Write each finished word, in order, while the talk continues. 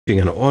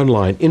An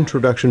online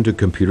introduction to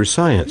computer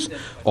science.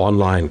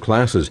 Online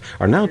classes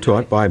are now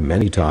taught by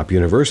many top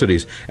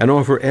universities and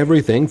offer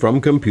everything from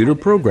computer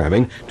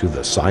programming to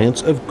the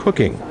science of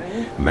cooking.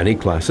 Many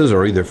classes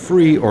are either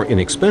free or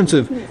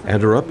inexpensive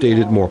and are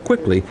updated more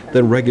quickly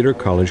than regular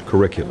college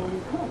curricula.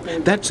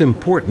 That's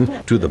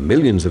important to the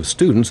millions of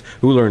students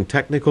who learn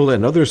technical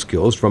and other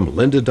skills from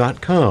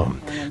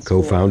lynda.com.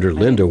 Co-founder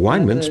Linda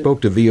Weinman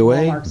spoke to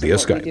VOA via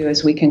Skype. What we do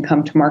is we can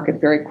come to market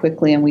very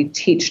quickly and we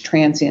teach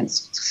transient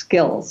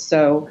skills.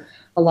 So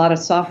a lot of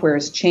software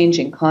is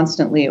changing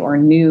constantly or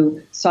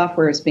new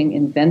software is being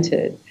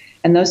invented.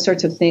 And those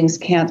sorts of things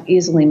can't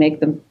easily make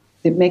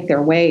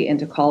their way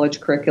into college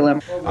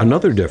curriculum.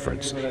 Another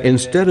difference,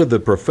 instead of the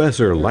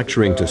professor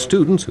lecturing to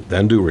students who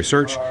then do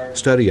research,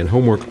 study, and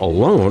homework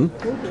alone,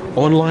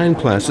 online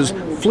classes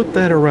flip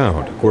that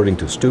around, according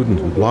to student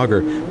and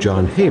blogger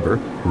John Haber,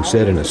 who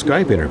said in a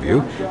Skype interview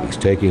he's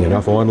taking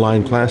enough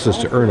online classes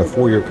to earn a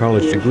four-year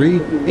college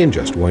degree in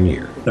just 1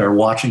 year. They're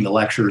watching the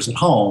lectures at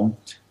home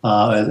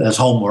as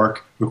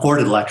homework,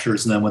 recorded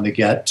lectures, and then when they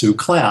get to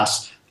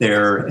class,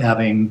 they're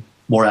having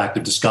more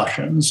active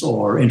discussions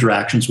or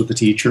interactions with the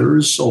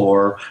teachers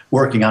or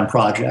working on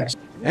projects.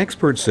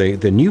 Experts say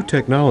the new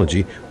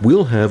technology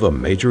will have a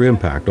major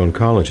impact on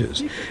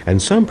colleges,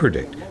 and some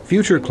predict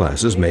future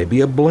classes may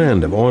be a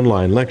blend of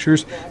online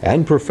lectures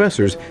and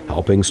professors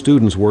helping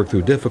students work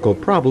through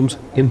difficult problems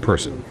in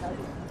person.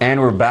 And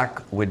we're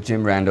back with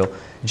Jim Randall.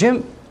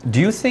 Jim, do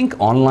you think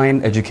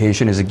online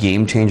education is a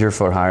game changer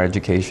for higher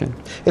education?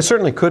 It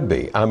certainly could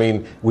be. I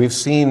mean, we've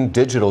seen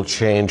digital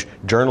change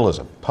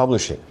journalism,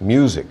 publishing,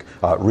 music,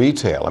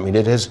 retail. I mean,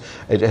 it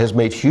has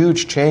made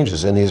huge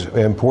changes in these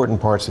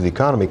important parts of the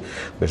economy.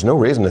 There's no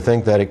reason to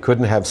think that it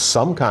couldn't have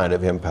some kind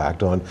of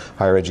impact on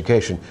higher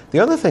education. The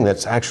other thing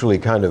that's actually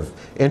kind of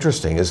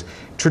interesting is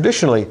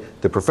traditionally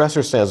the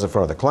professor stands in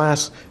front of the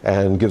class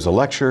and gives a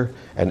lecture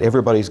and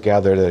everybody's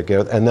gathered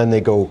together and then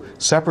they go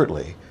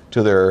separately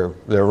to their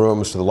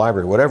rooms, to the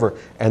library, whatever,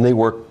 and they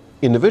work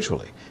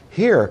individually.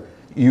 Here,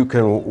 you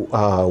can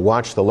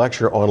watch the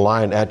lecture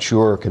online at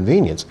your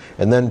convenience,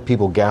 and then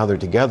people gather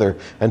together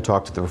and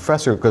talk to the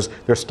professor because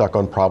they're stuck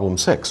on problem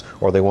 6,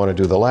 or they want to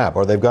do the lab,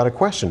 or they've got a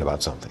question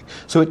about something.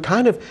 So it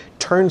kind of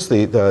turns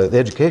the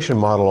education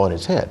model on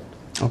its head.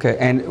 Okay,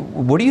 and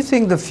what do you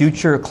think the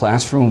future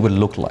classroom will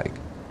look like?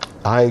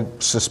 I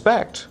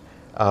suspect,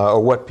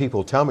 or what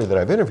people tell me that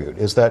I've interviewed,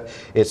 is that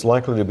it's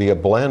likely to be a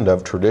blend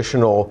of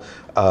traditional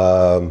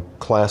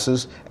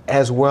classes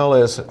as well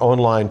as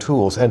online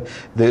tools. And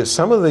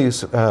some of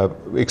these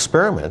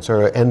experiments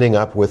are ending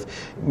up with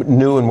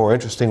new and more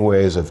interesting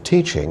ways of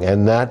teaching,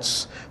 and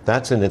that's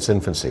in its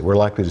infancy. We're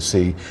likely to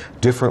see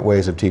different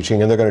ways of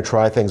teaching, and they're going to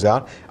try things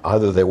out.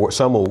 Either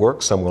some will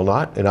work, some will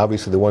not, and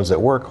obviously the ones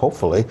that work,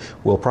 hopefully,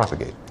 will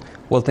propagate.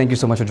 Well, thank you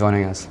so much for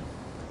joining us.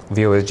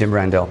 VOA's Jim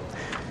Randall.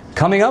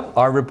 Coming up,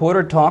 our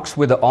reporter talks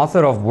with the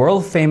author of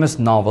world-famous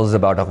novels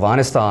about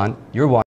Afghanistan. You're watching